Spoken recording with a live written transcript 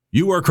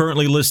You are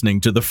currently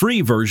listening to the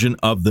free version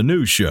of The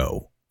News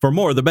Show. For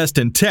more of the best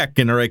in tech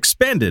in our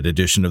expanded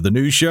edition of The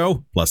News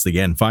Show, plus the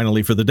end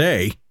finally for the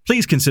day,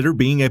 please consider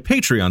being a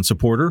Patreon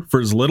supporter for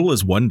as little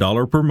as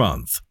 $1 per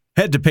month.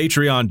 Head to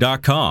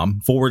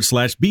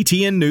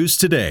patreon.com/BTN News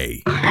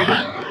today.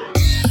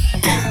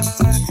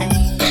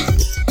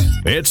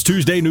 It's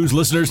Tuesday, news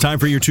listeners. Time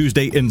for your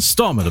Tuesday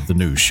installment of The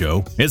News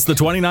Show. It's the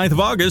 29th of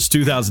August,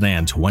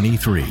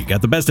 2023.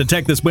 Got the best in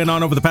tech that's went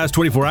on over the past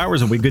 24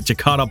 hours, and we get you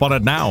caught up on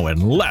it now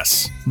in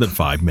less than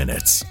 5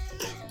 minutes.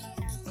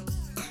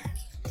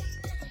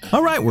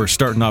 All right, we're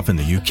starting off in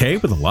the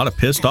UK with a lot of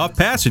pissed off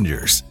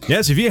passengers.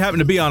 Yes, if you happened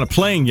to be on a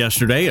plane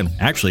yesterday, and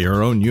actually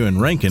our own Ewan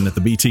Rankin at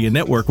the BTN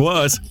network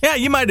was,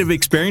 you might have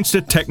experienced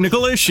a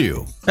technical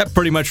issue. That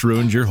pretty much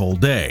ruined your whole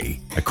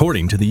day.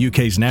 According to the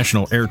UK's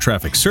National Air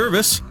Traffic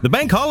Service, the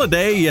bank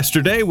holiday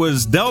yesterday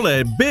was dealt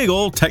a big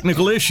old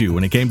technical issue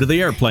when it came to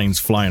the airplanes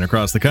flying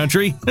across the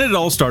country, and it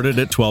all started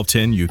at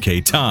 12:10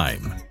 UK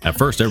time. At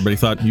first, everybody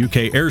thought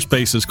UK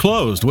airspace is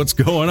closed. What's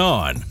going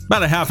on?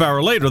 About a half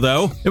hour later,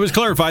 though, it was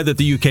clarified that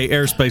the UK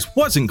airspace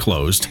wasn't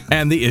closed,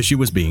 and the issue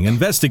was being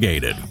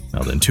investigated.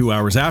 Now then, 2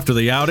 hours after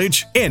the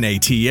outage,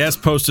 NATS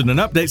posted an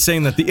update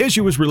saying that the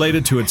issue was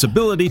related to its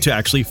ability to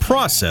actually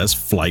process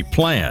flight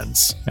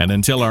plans. And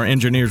until our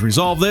engineers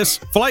resolve this,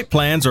 flight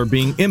plans are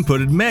being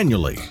inputted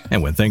manually.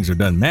 And when things are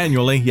done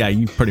manually,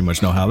 you pretty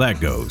much know how that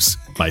goes.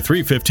 By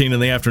 3:15 in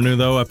the afternoon,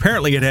 though,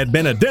 apparently it had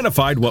been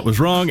identified what was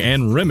wrong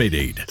and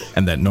remedied,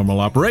 and that normal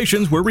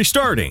operations were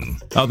restarting.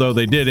 Although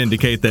they did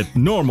indicate that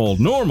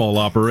normal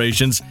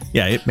operations,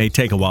 it may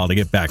take a while to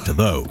get back to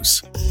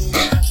those.